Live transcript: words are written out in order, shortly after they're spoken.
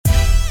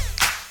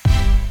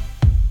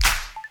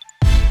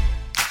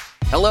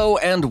Hello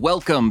and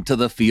welcome to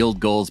the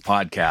Field Gulls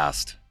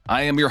Podcast.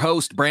 I am your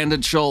host,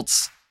 Brandon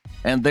Schultz,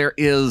 and there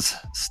is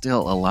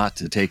still a lot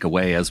to take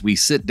away as we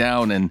sit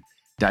down and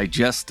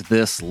digest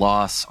this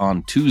loss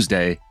on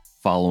Tuesday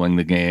following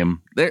the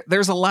game.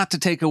 There's a lot to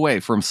take away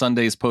from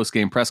Sunday's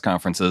post-game press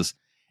conferences.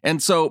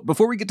 And so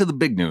before we get to the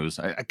big news,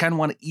 I kind of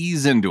want to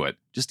ease into it.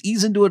 Just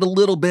ease into it a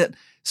little bit,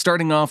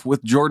 starting off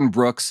with Jordan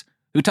Brooks,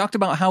 who talked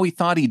about how he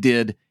thought he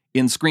did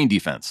in screen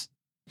defense.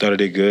 Thought I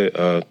did good.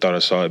 Thought I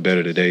saw it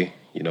better today.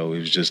 It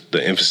was just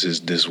the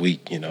emphasis this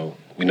week. We know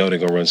they're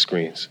going to run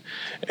screens.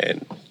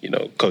 And,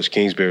 Coach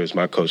Kingsbury was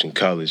my coach in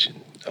college.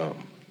 And,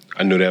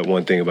 I knew that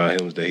one thing about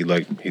him was that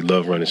he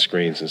loved running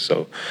screens. And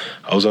so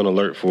I was on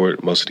alert for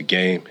it most of the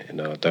game, and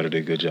I thought I did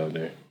a good job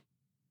there.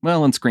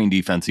 Well, in screen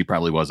defense, he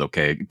probably was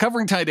okay.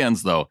 Covering tight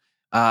ends, though,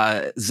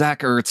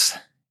 Zach Ertz,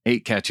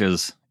 8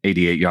 catches,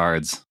 88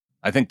 yards.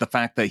 I think the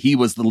fact that he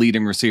was the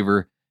leading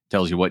receiver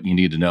tells you what you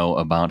need to know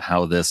about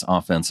how this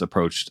offense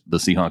approached the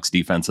Seahawks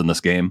defense in this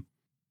game.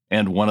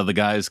 And one of the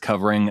guys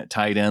covering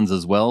tight ends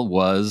as well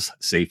was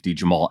safety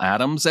Jamal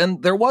Adams.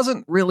 And there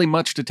wasn't really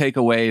much to take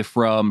away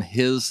from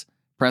his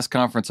press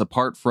conference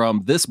apart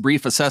from this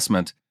brief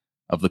assessment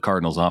of the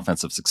Cardinals'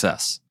 offensive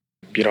success.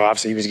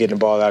 Obviously he was getting the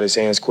ball out of his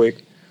hands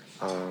quick,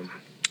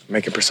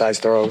 making precise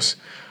throws,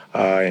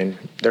 and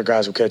their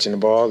guys were catching the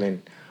ball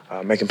and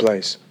making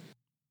plays.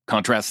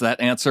 Contrast that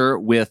answer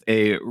with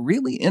a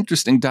really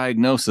interesting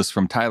diagnosis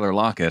from Tyler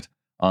Lockett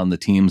on the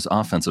team's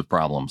offensive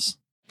problems.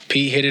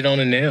 Pete hit it on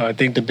the nail. I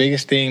think the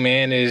biggest thing,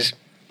 man, is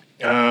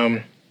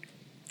we're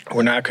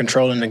not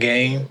controlling the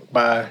game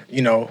by,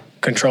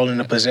 controlling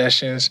the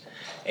possessions,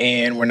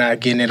 and we're not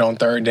getting it on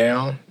third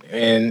down.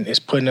 And it's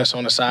putting us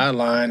on the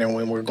sideline. And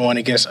when we're going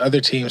against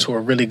other teams who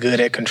are really good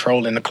at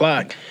controlling the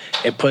clock,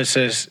 it puts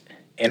us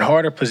in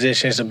harder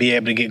positions to be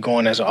able to get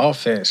going as an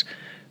offense.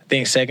 I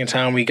think second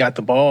time we got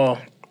the ball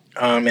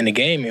in the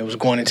game, it was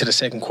going into the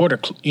second quarter,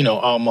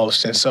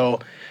 almost. And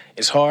so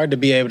it's hard to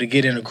be able to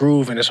get in a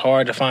groove, and it's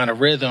hard to find a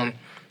rhythm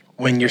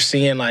when you're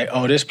seeing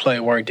this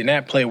play worked and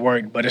that play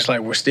worked, but it's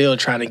like we're still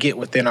trying to get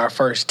within our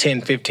first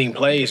 10, 15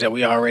 plays that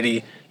we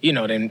already,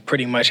 then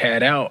pretty much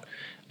had out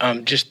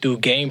just through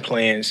game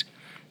plans.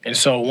 And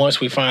so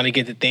once we finally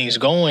get the things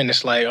going,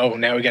 it's like,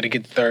 now we got to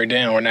get the third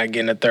down. We're not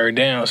getting the third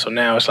down. So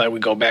now it's like we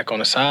go back on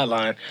the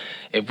sideline.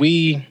 If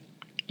we,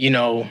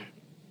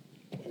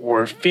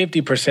 were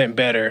 50%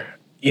 better,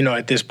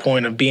 at this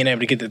point of being able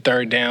to get the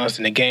third downs,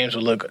 and the games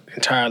would look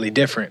entirely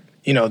different,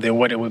 than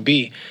what it would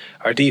be.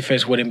 Our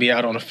defense wouldn't be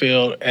out on the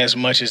field as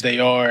much as they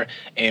are,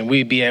 and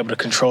we'd be able to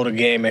control the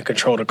game and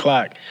control the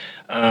clock.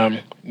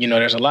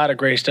 There's a lot of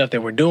great stuff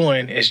that we're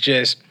doing. It's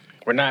just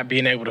we're not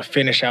being able to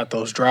finish out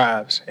those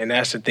drives, and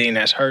that's the thing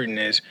that's hurting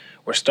is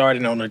we're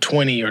starting on the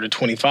 20 or the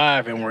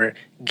 25, and we're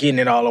getting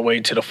it all the way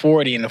to the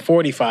 40 and the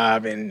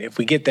 45, and if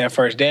we get that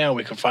first down,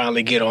 we can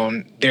finally get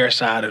on their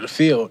side of the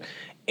field.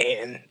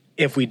 And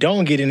if we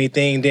don't get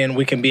anything, then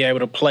we can be able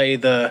to play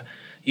the,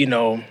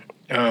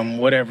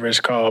 whatever it's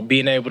called,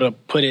 being able to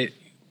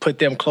put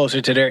them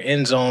closer to their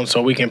end zone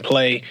so we can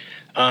play,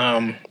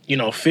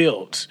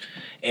 fields.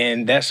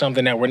 And that's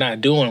something that we're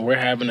not doing. We're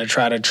having to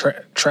try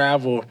to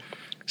travel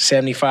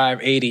 75,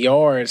 80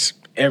 yards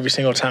every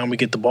single time we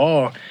get the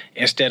ball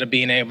instead of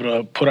being able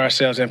to put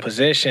ourselves in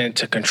position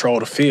to control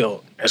the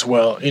field as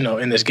well,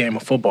 in this game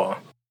of football.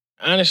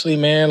 Honestly,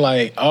 man,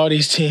 all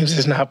these teams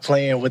is not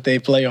playing what they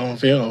play on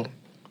film.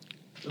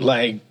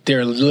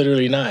 They're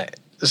literally not.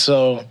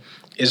 So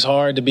it's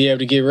hard to be able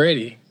to get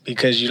ready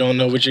because you don't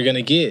know what you're going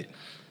to get.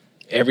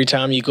 Every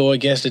time you go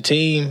against a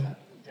team,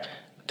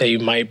 they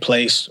might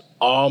place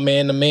all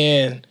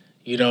man-to-man,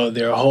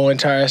 their whole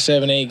entire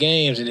 7-8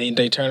 games, and then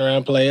they turn around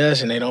and play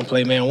us, and they don't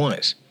play man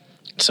once.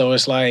 So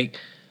it's like,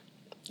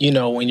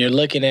 when you're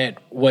looking at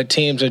what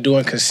teams are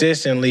doing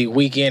consistently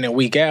week in and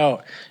week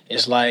out,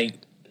 it's like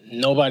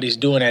nobody's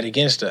doing that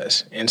against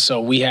us. And so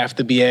we have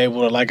to be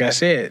able to, like I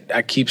said,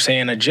 I keep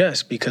saying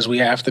adjust because we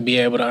have to be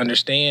able to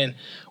understand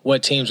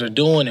what teams are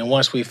doing. And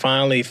once we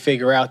finally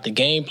figure out the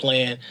game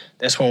plan,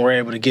 that's when we're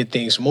able to get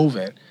things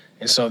moving.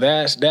 And so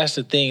that's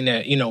the thing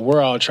that,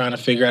 we're all trying to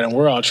figure out and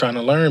we're all trying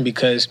to learn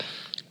because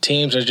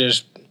teams are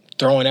just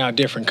throwing out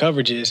different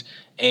coverages.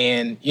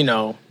 And,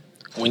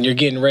 when you're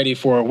getting ready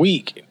for a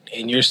week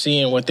and you're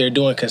seeing what they're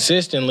doing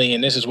consistently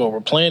and this is what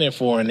we're planning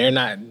for and they're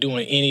not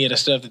doing any of the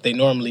stuff that they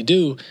normally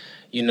do,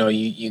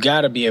 you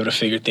got to be able to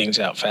figure things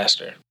out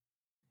faster.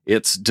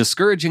 It's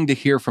discouraging to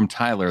hear from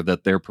Tyler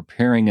that they're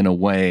preparing in a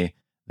way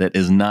that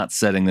is not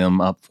setting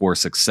them up for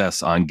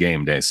success on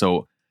game day.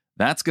 So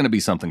that's going to be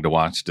something to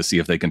watch to see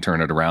if they can turn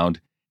it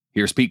around.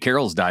 Here's Pete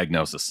Carroll's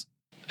diagnosis.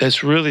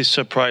 It's really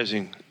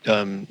surprising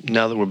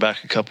now that we're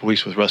back a couple of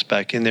weeks with Russ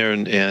back in there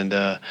and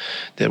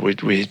that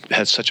we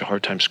had such a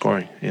hard time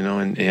scoring,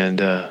 and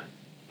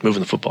moving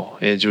the football.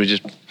 And we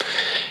just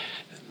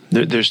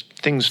there's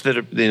things that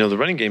are, the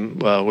running game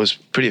was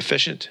pretty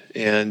efficient,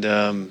 and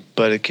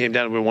but it came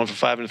down to we were 1 for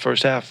 5 in the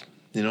first half,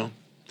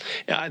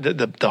 Yeah,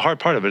 the hard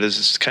part of it is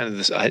it's kind of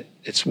this.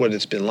 It's what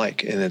it's been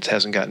like, and it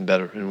hasn't gotten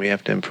better. And we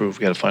have to improve.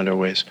 We got to find our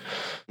ways.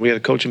 We got to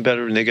coach them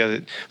better, and they got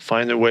to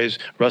find their ways.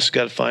 Russ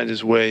got to find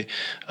his way.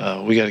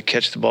 We got to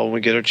catch the ball when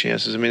we get our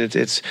chances. I mean,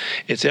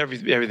 it's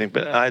everything.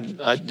 But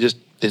I just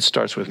it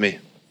starts with me.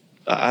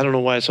 I don't know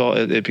why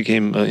it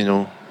became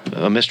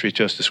a mystery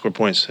to us to score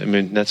points. I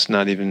mean, that's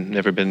not even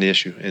never been the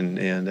issue, and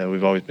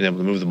we've always been able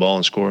to move the ball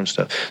and score and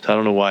stuff. So I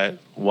don't know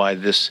why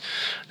this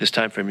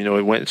time frame.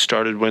 It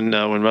started when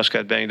Russ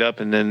got banged up,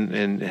 and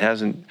it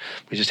hasn't.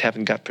 We just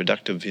haven't got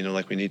productive,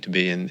 like we need to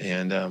be, and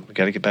we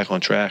got to get back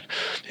on track.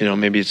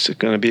 Maybe it's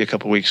going to be a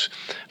couple weeks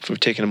for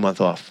taking a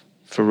month off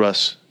for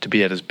Russ to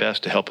be at his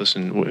best to help us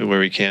in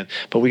where he can.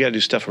 But we got to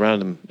do stuff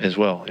around him as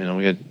well.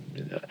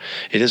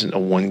 It isn't a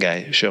one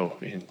guy show.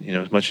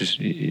 As much as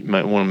you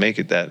might want to make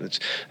it that,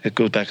 it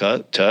goes back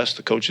to us,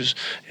 the coaches.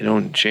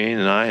 And Shane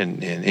and I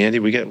and Andy.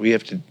 We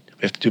have to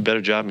do a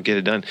better job and get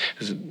it done.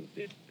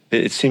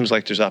 It seems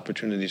like there's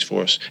opportunities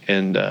for us,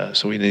 and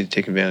so we need to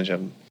take advantage of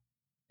them.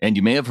 And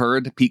you may have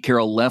heard Pete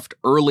Carroll left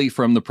early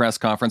from the press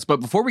conference. But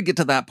before we get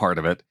to that part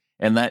of it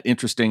and that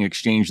interesting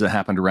exchange that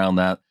happened around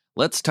that,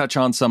 let's touch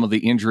on some of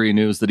the injury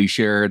news that he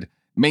shared,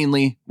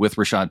 mainly with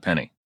Rashad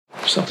Penny.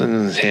 Something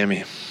in his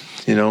hammy.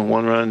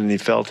 One run and he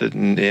felt it,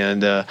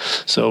 and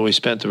so we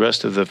spent the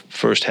rest of the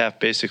first half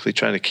basically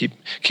trying to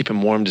keep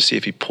him warm to see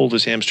if he pulled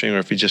his hamstring or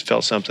if he just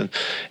felt something,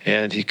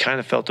 and he kind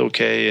of felt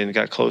okay and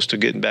got close to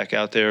getting back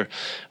out there,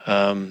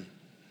 but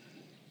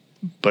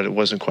it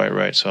wasn't quite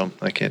right. So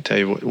I can't tell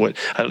you what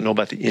I don't know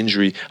about the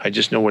injury. I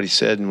just know what he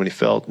said and what he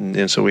felt,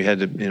 and so we had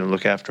to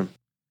look after him.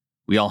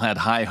 We all had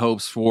high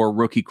hopes for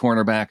rookie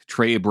cornerback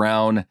Trey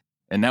Brown.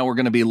 And now we're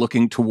going to be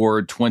looking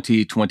toward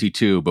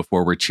 2022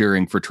 before we're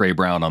cheering for Trey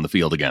Brown on the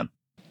field again.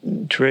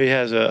 Trey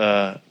has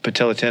a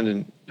patella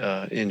tendon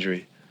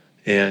injury,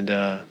 and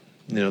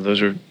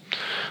those are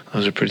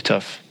pretty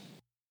tough.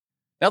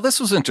 Now, this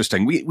was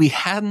interesting. We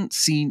hadn't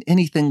seen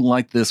anything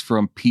like this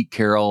from Pete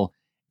Carroll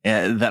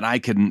that I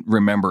can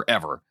remember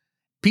ever.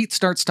 Pete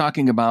starts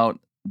talking about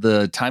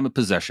the time of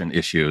possession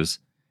issues,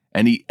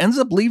 and he ends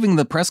up leaving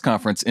the press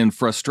conference in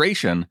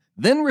frustration,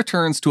 then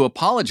returns to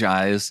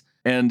apologize.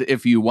 And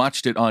if you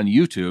watched it on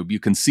YouTube, you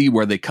can see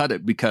where they cut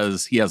it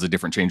because he has a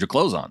different change of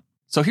clothes on.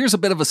 So here's a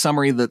bit of a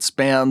summary that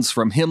spans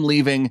from him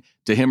leaving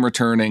to him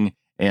returning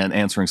and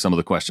answering some of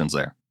the questions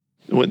there.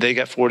 They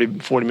got 40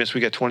 minutes, we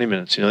got 20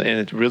 minutes, and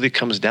it really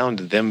comes down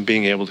to them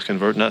being able to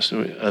convert and us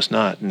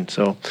not. And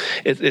so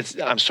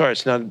I'm sorry,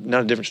 it's not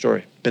a different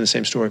story. It's been the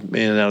same story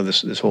in and out of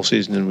this whole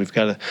season, and we've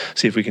got to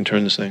see if we can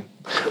turn this thing.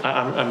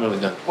 I'm really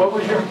done. What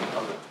was your...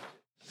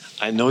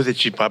 I know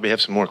that you probably have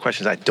some more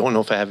questions. I don't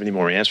know if I have any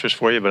more answers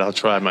for you, but I'll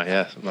try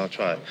I'll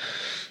try.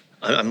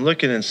 I'm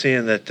looking and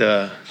seeing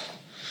that,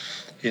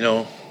 we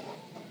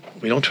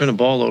don't turn the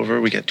ball over.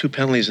 We got 2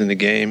 penalties in the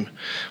game.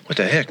 What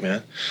the heck,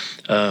 man?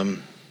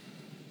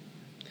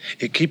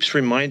 It keeps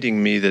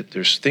reminding me that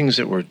there's things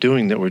that we're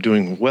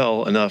doing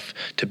well enough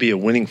to be a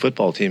winning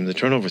football team. The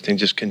turnover thing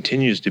just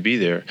continues to be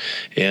there.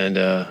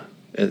 And,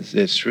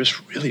 it's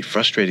just really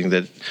frustrating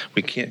that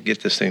we can't get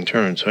this thing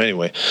turned. So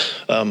anyway,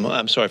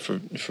 I'm sorry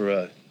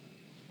for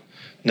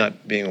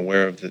not being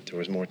aware of that there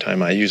was more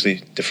time. I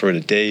usually defer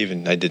to Dave,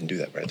 and I didn't do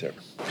that right there.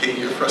 Pete,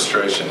 your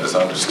frustration is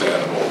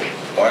understandable.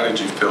 Why did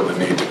you feel the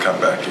need to come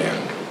back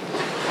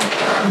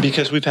in?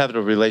 Because we've had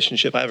a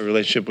relationship. I have a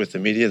relationship with the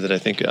media that I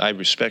think I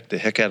respect the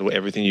heck out of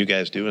everything you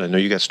guys do, and I know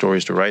you got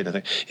stories to write. And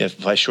I think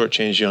if I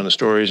shortchange you on the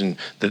stories, and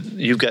that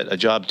you've got a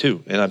job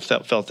too, and I've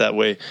felt that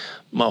way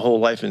my whole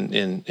life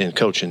in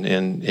coaching,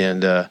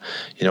 so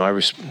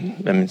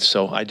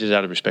I did it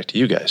out of respect to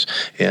you guys,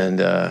 and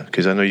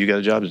because I know you got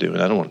a job to do,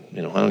 and I don't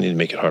need to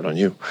make it hard on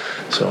you.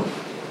 So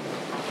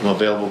I'm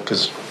available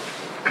because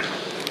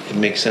it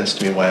makes sense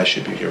to me why I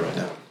should be here right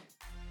now.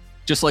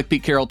 Just like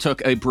Pete Carroll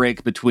took a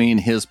break between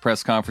his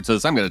press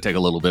conferences, I'm going to take a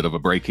little bit of a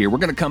break here. We're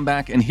going to come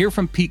back and hear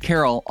from Pete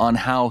Carroll on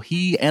how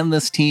he and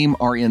this team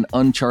are in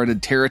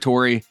uncharted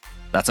territory.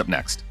 That's up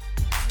next.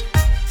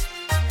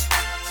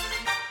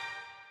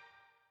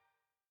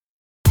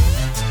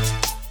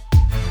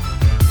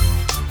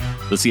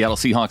 The Seattle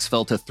Seahawks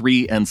fell to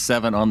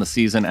 3-7 on the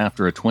season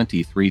after a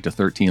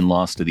 23-13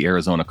 loss to the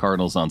Arizona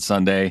Cardinals on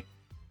Sunday.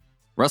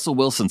 Russell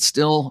Wilson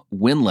still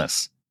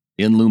winless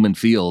in Lumen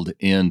Field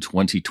in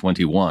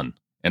 2021.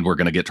 And we're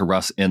going to get to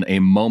Russ in a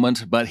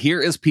moment. But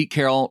here is Pete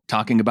Carroll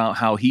talking about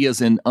how he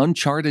is in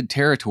uncharted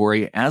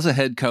territory as a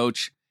head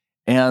coach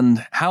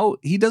and how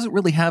he doesn't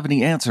really have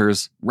any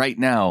answers right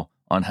now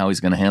on how he's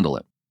going to handle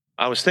it.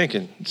 I was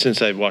thinking,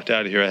 since I walked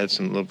out of here, I had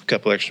a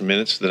couple extra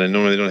minutes that I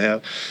normally don't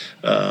have.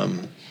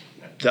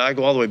 I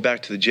go all the way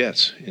back to the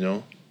Jets,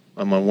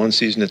 I'm on one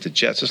season at the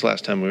Jets. This is the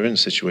last time we were in a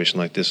situation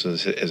like this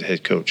as a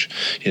head coach.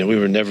 We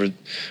were never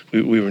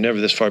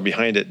this far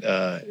behind it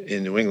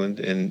in New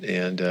England,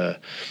 and I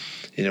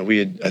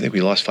think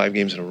we lost 5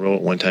 games in a row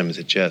at one time as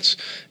the Jets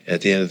at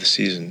the end of the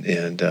season,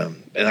 and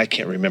I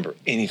can't remember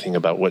anything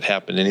about what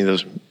happened, any of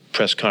those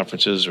press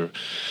conferences or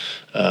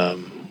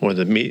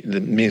the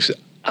meetings.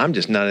 I'm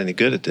just not any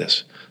good at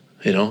this.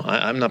 You know,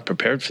 I'm not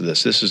prepared for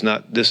this. This is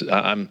not this.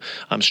 I'm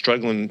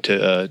struggling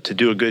to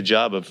do a good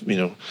job of, you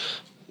know,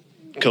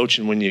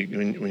 coaching when you're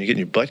getting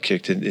your butt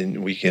kicked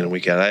in week in and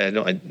week out.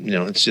 You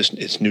know,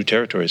 it's new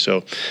territory.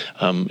 So,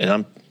 and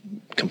I'm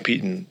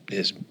competing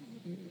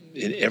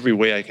in every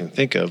way I can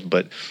think of,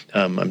 but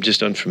I'm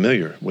just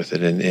unfamiliar with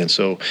it. And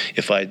so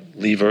if I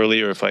leave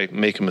early or if I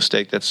make a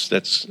mistake, that's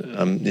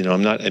you know,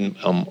 I'm not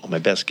on my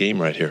best game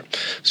right here.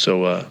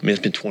 So I mean, it's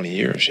been 20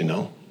 years, you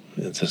know.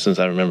 Since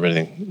I remember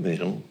anything, you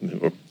know,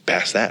 we're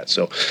past that.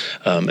 So,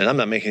 and I'm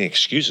not making any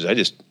excuses. I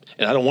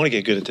don't want to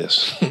get good at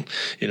this.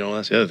 You know,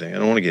 that's the other thing. I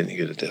don't want to get any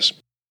good at this.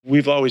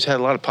 We've always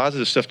had a lot of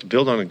positive stuff to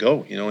build on and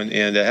go, you know,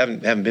 and I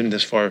haven't been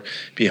this far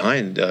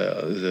behind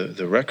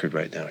the record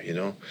right now, you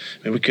know.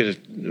 I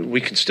mean, we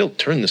can still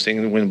turn this thing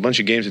and win a bunch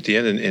of games at the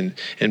end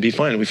and be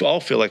fine. And we all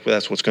feel like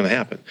that's what's going to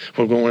happen.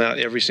 We're going out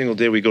every single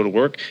day we go to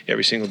work,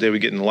 every single day we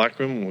get in the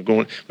locker room,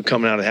 we're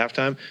coming out at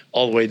halftime,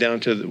 all the way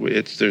down to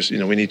there's, you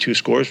know, we need 2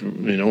 scores,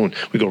 you know, and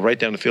we go right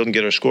down the field and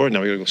get our score.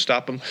 Now we got to go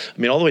stop them. I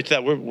mean, all the way to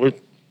that,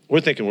 we're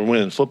thinking we're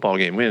winning a football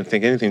game. We didn't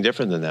think anything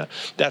different than that.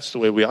 That's the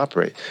way we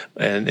operate.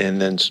 And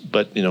then,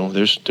 but you know,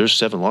 there's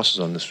 7 losses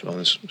on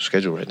this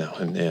schedule right now,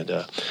 and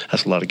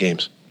that's a lot of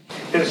games.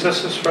 Is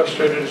this as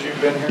frustrated as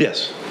you've been here?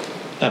 Yes,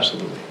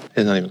 absolutely.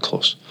 It's not even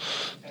close.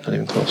 Not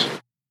even close.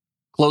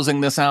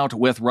 Closing this out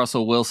with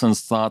Russell Wilson's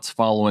thoughts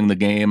following the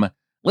game.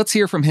 Let's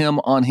hear from him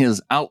on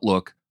his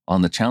outlook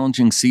on the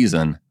challenging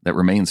season that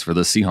remains for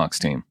the Seahawks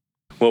team.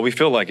 Well, we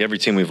feel like every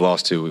team we've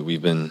lost to,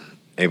 we've been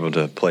able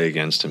to play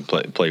against and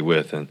play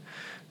with, and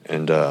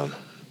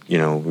you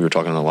know, we were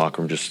talking in the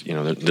locker room, just, you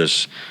know,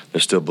 there's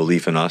still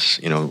belief in us,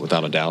 you know,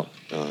 without a doubt,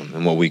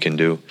 and what we can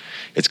do.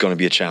 It's going to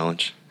be a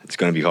challenge. It's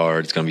going to be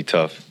hard. It's going to be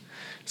tough.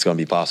 It's going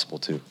to be possible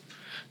too,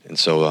 and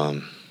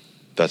so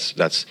that's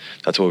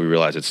what we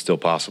realize. It's still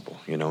possible,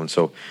 you know. And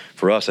so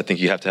for us, I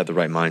think you have to have the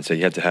right mindset.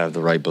 You have to have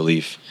the right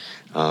belief.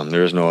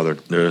 There is no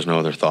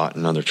other thought,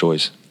 another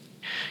choice.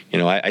 You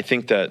know, I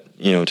think that,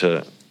 you know,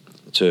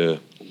 to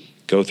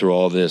go through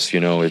all this, you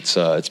know, it's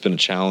been a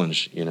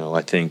challenge, you know,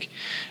 I think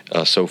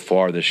so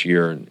far this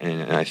year,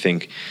 and I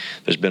think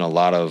there's been a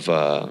lot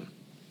of,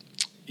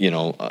 you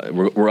know,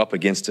 we're up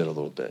against it a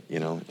little bit, you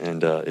know,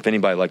 and if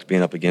anybody likes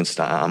being up against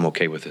it, I'm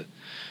okay with it,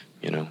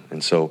 you know,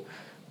 and so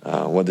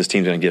what this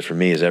team's going to get from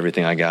me is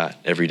everything I got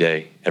every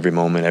day, every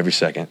moment, every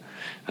second,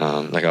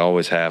 like I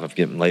always have. I've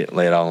getting lay it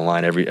out on the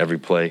line every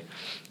play,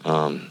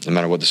 no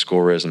matter what the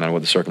score is, no matter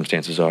what the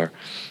circumstances are.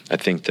 I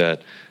think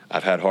that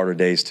I've had harder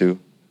days too.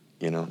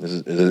 You know, this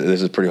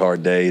is a pretty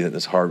hard day.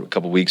 This hard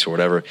couple weeks or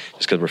whatever,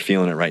 just because we're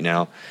feeling it right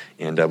now,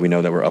 and we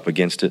know that we're up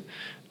against it.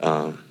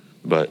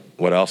 But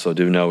what I also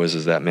do know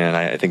is that, man,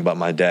 I think about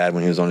my dad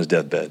when he was on his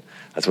deathbed.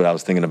 That's what I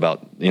was thinking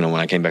about. You know, when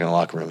I came back in the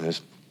locker room,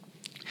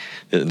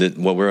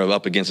 what we're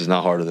up against is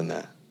not harder than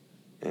that.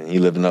 And he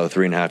lived another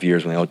 3.5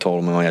 years when they told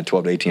him he only had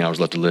 12 to 18 hours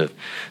left to live.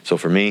 So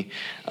for me,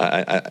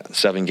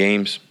 7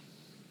 games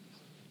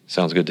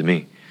sounds good to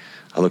me.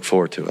 I look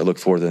forward to it. I look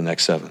forward to the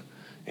next 7.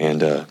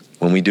 And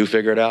when we do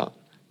figure it out,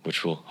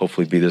 which will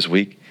hopefully be this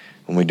week,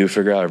 when we do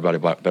figure out, everybody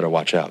better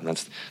watch out. And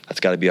that's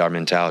got to be our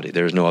mentality.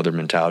 There's no other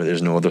mentality.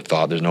 There's no other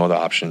thought. There's no other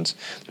options.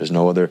 There's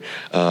no other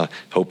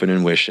hoping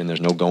and wishing.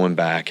 There's no going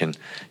back and,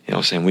 you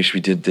know, saying, wish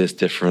we did this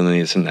differently.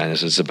 This and that.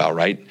 This is about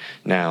right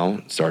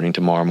now, starting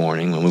tomorrow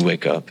morning when we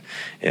wake up.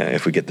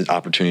 If we get the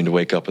opportunity to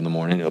wake up in the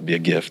morning, it'll be a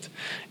gift.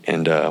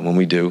 And when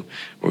we do,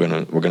 we're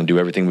gonna do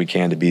everything we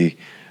can to be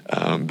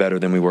better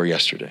than we were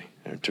yesterday.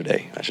 Or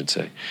today, I should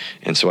say.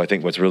 And so I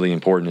think what's really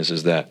important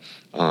is that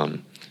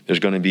there's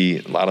going to be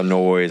a lot of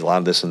noise, a lot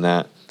of this and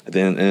that. At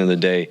the end of the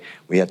day,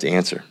 we have to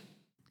answer.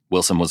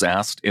 Wilson was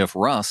asked if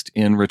rust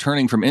in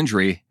returning from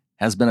injury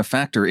has been a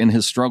factor in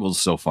his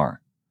struggles so far.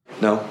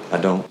 No, I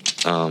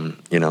don't.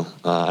 You know,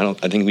 I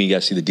think when you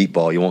guys see the deep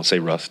ball, you won't say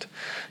rust.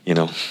 You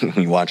know,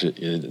 when you watch it,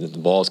 the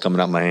ball's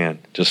coming out my hand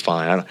just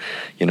fine.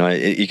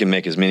 You can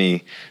make as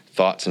many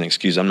thoughts and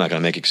excuses. I'm not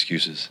going to make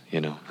excuses. You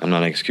know, I'm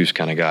not an excuse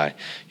kind of guy.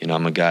 You know,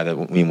 I'm a guy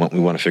that we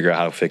want to figure out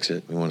how to fix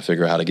it. We want to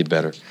figure out how to get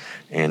better,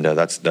 and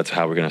that's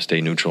how we're going to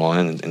stay neutral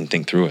on it and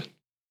think through it.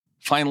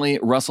 Finally,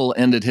 Russell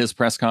ended his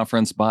press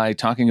conference by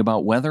talking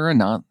about whether or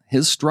not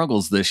his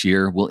struggles this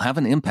year will have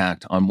an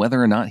impact on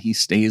whether or not he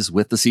stays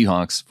with the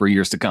Seahawks for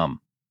years to come.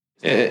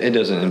 It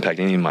doesn't impact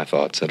any of my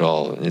thoughts at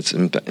all. It's,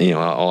 you know,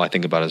 all I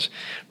think about is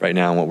right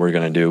now and what we're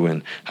going to do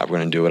and how we're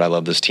going to do it. I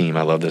love this team.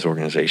 I love this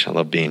organization. I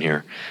love being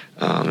here.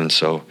 And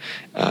so,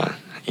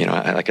 you know,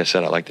 like I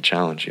said, I like the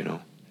challenge, you know.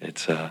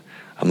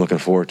 I'm looking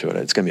forward to it.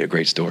 It's going to be a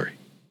great story.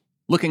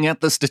 Looking at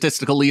the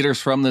statistical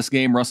leaders from this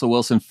game, Russell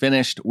Wilson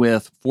finished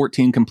with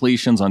 14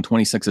 completions on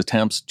 26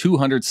 attempts,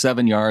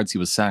 207 yards. He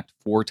was sacked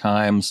 4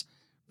 times.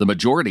 The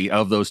majority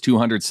of those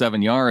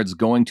 207 yards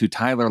going to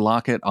Tyler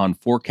Lockett on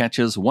 4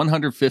 catches,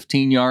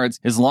 115 yards.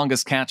 His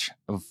longest catch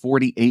of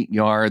 48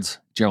 yards.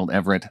 Gerald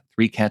Everett,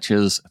 3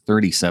 catches,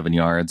 37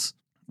 yards.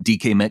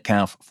 DK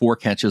Metcalf, 4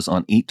 catches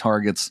on 8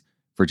 targets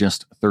for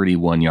just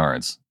 31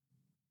 yards.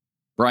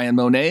 Brian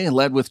Monet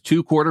led with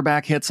 2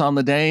 quarterback hits on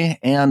the day,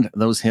 and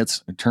those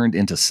hits turned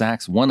into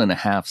sacks,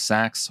 1.5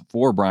 sacks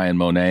for Brian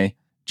Monet.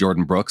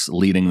 Jordan Brooks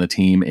leading the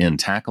team in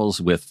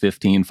tackles with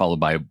 15, followed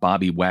by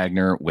Bobby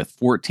Wagner with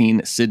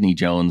 14, Sidney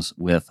Jones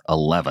with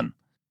 11.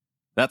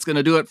 That's going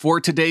to do it for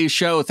today's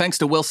show. Thanks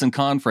to Wilson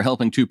Conn for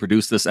helping to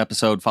produce this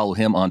episode. Follow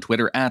him on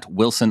Twitter at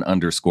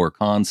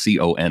Wilson_Conn,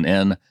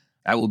 C-O-N-N.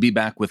 I will be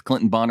back with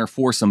Clinton Bonner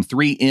for some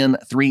 3 in,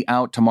 3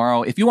 out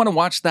tomorrow. If you want to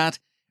watch that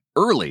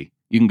early,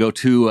 you can go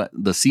to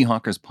the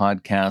Seahawkers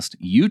Podcast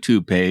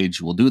YouTube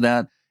page. We'll do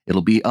that.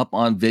 It'll be up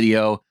on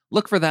video.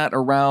 Look for that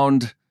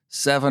around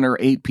 7 or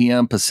 8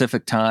 p.m.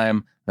 Pacific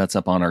time. That's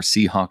up on our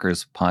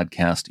Seahawkers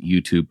Podcast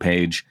YouTube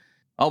page.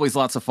 Always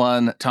lots of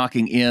fun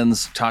talking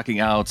ins, talking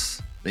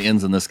outs. The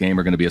ins in this game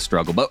are going to be a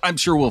struggle, but I'm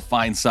sure we'll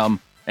find some.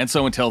 And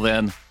so until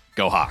then,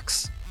 go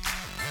Hawks.